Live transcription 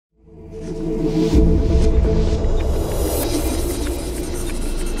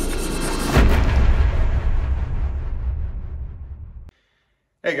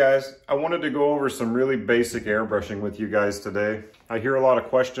guys, I wanted to go over some really basic airbrushing with you guys today. I hear a lot of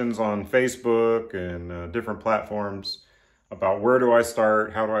questions on Facebook and different platforms about where do I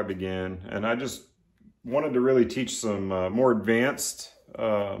start, how do I begin, and I just wanted to really teach some more advanced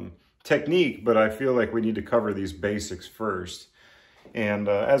technique, but I feel like we need to cover these basics first. And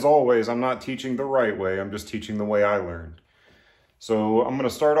as always, I'm not teaching the right way, I'm just teaching the way I learned. So I'm going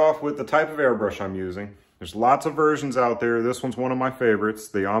to start off with the type of airbrush I'm using. There's lots of versions out there. This one's one of my favorites,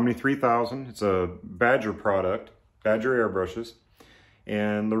 the Omni 3000. It's a Badger product, Badger airbrushes.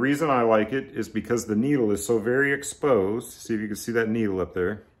 And the reason I like it is because the needle is so very exposed. See if you can see that needle up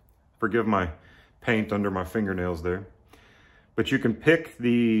there. Forgive my paint under my fingernails there. But you can pick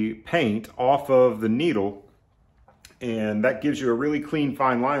the paint off of the needle, and that gives you a really clean,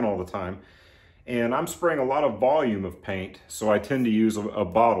 fine line all the time. And I'm spraying a lot of volume of paint, so I tend to use a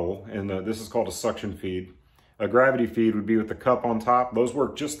bottle, and this is called a suction feed. A gravity feed would be with the cup on top. Those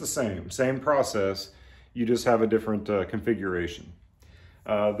work just the same process, you just have a different configuration.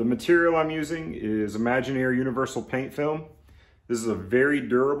 The material I'm using is Imagineer Universal Paint Film. This is a very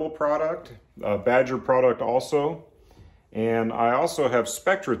durable product, a Badger product also. And I also have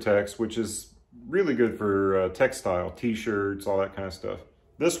Spectratex, which is really good for textile, t-shirts, all that kind of stuff.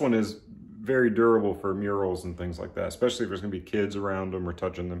 This one is very durable for murals and things like that, especially if there's gonna be kids around them or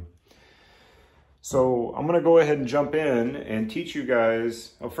touching them. So I'm gonna go ahead and jump in and teach you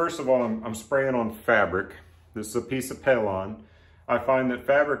guys. Well, first of all, I'm spraying on fabric. This is a piece of Pelon. I find that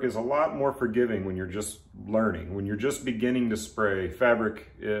fabric is a lot more forgiving when you're just learning. When you're just beginning to spray, fabric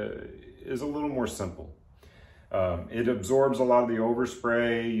is a little more simple. It absorbs a lot of the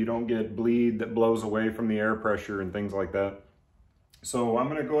overspray. You don't get bleed that blows away from the air pressure and things like that. So I'm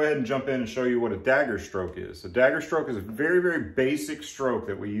gonna go ahead and jump in and show you what a dagger stroke is. A dagger stroke is a very, very basic stroke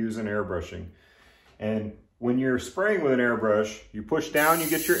that we use in airbrushing. And when you're spraying with an airbrush, you push down, you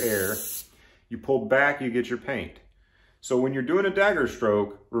get your air. You pull back, you get your paint. So when you're doing a dagger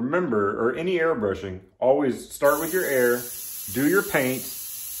stroke, remember, or any airbrushing, always start with your air, do your paint,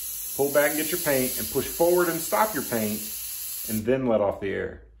 pull back and get your paint, and push forward and stop your paint, and then let off the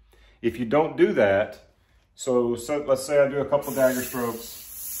air. If you don't do that, so let's say I do a couple dagger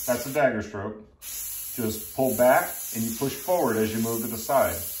strokes. That's a dagger stroke. Just pull back and you push forward as you move to the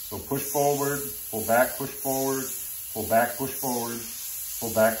side. So push forward, pull back, push forward, pull back, push forward,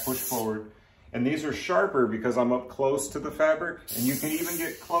 pull back, push forward. And these are sharper because I'm up close to the fabric, and you can even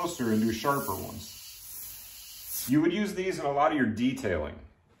get closer and do sharper ones. You would use these in a lot of your detailing.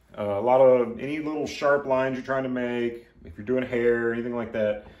 A lot of any little sharp lines you're trying to make, if you're doing hair, anything like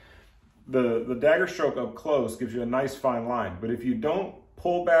that. The dagger stroke up close gives you a nice fine line, but if you don't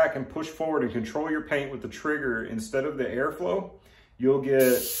pull back and push forward and control your paint with the trigger instead of the airflow, you'll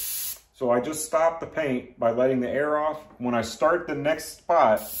get, so I just stop the paint by letting the air off. When I start the next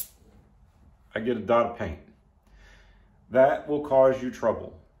spot, I get a dot of paint. That will cause you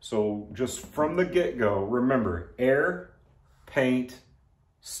trouble. So just from the get-go, remember, air, paint,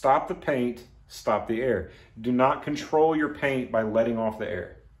 stop the paint, stop the air. Do not control your paint by letting off the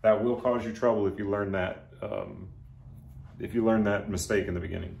air. That will cause you trouble if you learn that mistake in the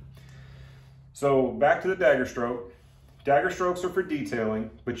beginning. So back to the dagger stroke. Dagger strokes are for detailing,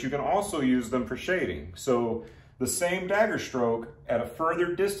 but you can also use them for shading. So the same dagger stroke at a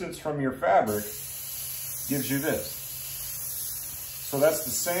further distance from your fabric gives you this. So that's the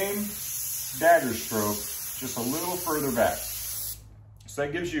same dagger stroke, just a little further back. So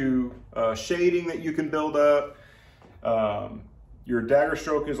that gives you shading that you can build up. Your dagger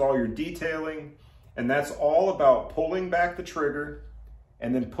stroke is all your detailing, and that's all about pulling back the trigger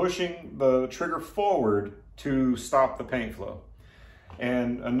and then pushing the trigger forward to stop the paint flow.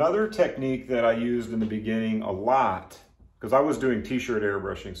 And another technique that I used in the beginning a lot, because I was doing t-shirt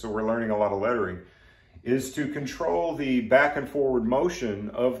airbrushing, so we're learning a lot of lettering, is to control the back and forward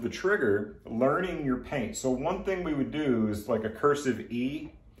motion of the trigger, learning your paint. So one thing we would do is like a cursive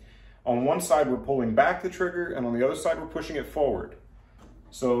E. On one side, we're pulling back the trigger, and on the other side, we're pushing it forward.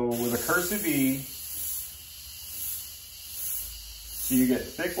 So with a cursive E, so you get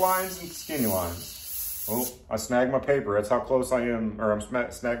thick lines and skinny lines. Oh, I snagged my paper. That's how close I am, or I'm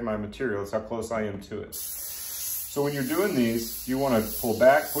snagging my material. That's how close I am to it. So when you're doing these, you want to pull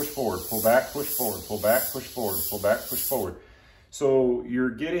back, push forward, pull back, push forward, pull back, push forward, pull back, push forward. So you're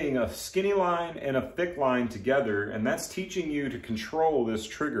getting a skinny line and a thick line together, and that's teaching you to control this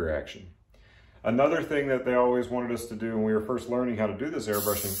trigger action. Another thing that they always wanted us to do when we were first learning how to do this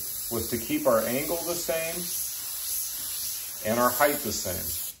airbrushing was to keep our angle the same and our height the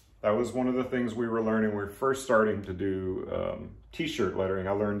same. That was one of the things we were learning when we were first starting to do t-shirt lettering.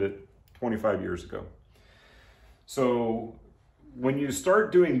 I learned it 25 years ago. So when you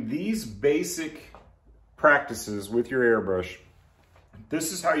start doing these basic practices with your airbrush,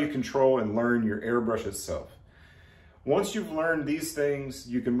 this is how you control and learn your airbrush itself. Once you've learned these things,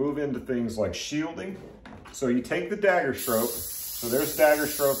 you can move into things like shielding. So you take the dagger stroke. So there's dagger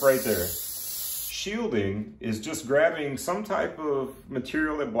stroke right there. Shielding is just grabbing some type of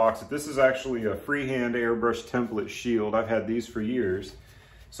material that blocks it. This is actually a freehand airbrush template shield. I've had these for years.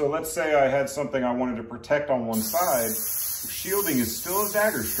 So let's say I had something I wanted to protect on one side. Shielding is still a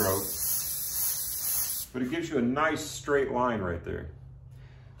dagger stroke, but it gives you a nice straight line right there.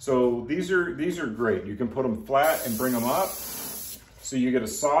 So these are great. You can put them flat and bring them up. So you get a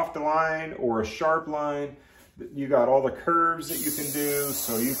soft line or a sharp line. You got all the curves that you can do,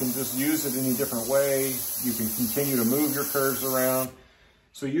 so you can just use it any different way. You can continue to move your curves around.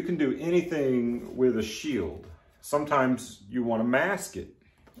 So you can do anything with a shield. Sometimes you want to mask it,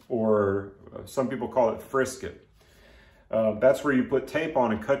 or some people call it frisk it. That's where you put tape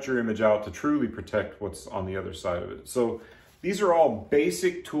on and cut your image out to truly protect what's on the other side of it. So these are all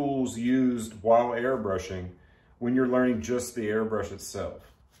basic tools used while airbrushing when you're learning just the airbrush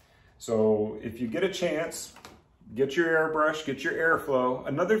itself. So if you get a chance, get your airbrush, get your airflow.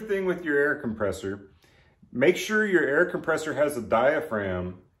 Another thing with your air compressor, make sure your air compressor has a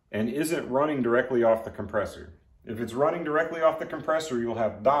diaphragm and isn't running directly off the compressor. If it's running directly off the compressor, you'll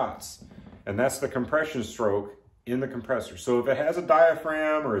have dots, and that's the compression stroke in the compressor. So if it has a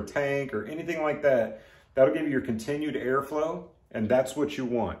diaphragm or a tank or anything like that, that'll give you your continued airflow, and that's what you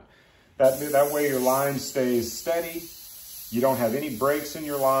want. That way your line stays steady. You don't have any breaks in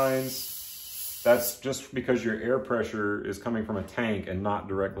your lines. That's just because your air pressure is coming from a tank and not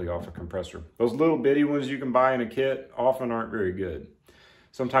directly off a compressor. Those little bitty ones you can buy in a kit often aren't very good.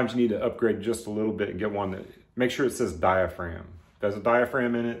 Sometimes you need to upgrade just a little bit and get one that, make sure it says diaphragm. If it has a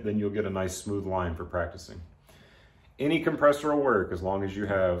diaphragm in it, then you'll get a nice smooth line for practicing. Any compressor will work as long as you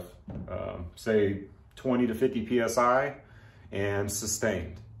have, say, 20 to 50 PSI and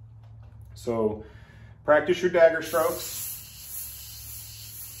sustained. So practice your dagger strokes.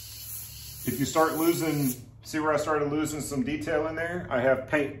 If you start losing, see where I started losing some detail in there? I have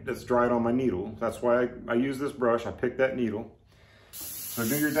paint that's dried on my needle. That's why I use this brush. I picked that needle. So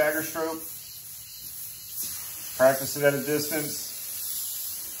do your dagger stroke. Practice it at a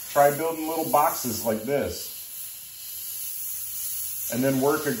distance. Try building little boxes like this. And then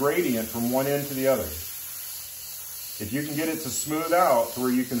work a gradient from one end to the other. If you can get it to smooth out to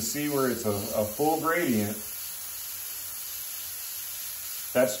where you can see where it's a full gradient,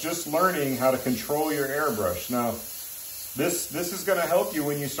 that's just learning how to control your airbrush. Now, this is gonna help you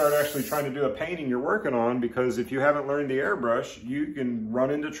when you start actually trying to do a painting you're working on, because if you haven't learned the airbrush, you can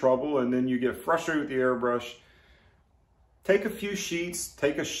run into trouble and then you get frustrated with the airbrush. Take a few sheets,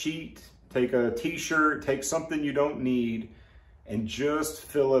 take a sheet, take a t-shirt, take something you don't need, and just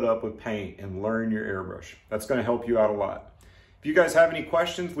fill it up with paint and learn your airbrush. That's gonna help you out a lot. If you guys have any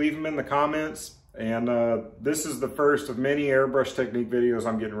questions, leave them in the comments. And this is the first of many airbrush technique videos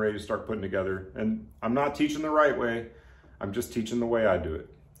I'm getting ready to start putting together. And I'm not teaching the right way, I'm just teaching the way I do it.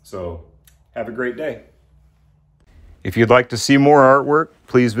 So have a great day. If you'd like to see more artwork,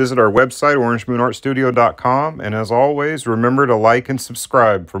 please visit our website, orangemoonartstudio.com. And as always, remember to like and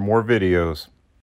subscribe for more videos.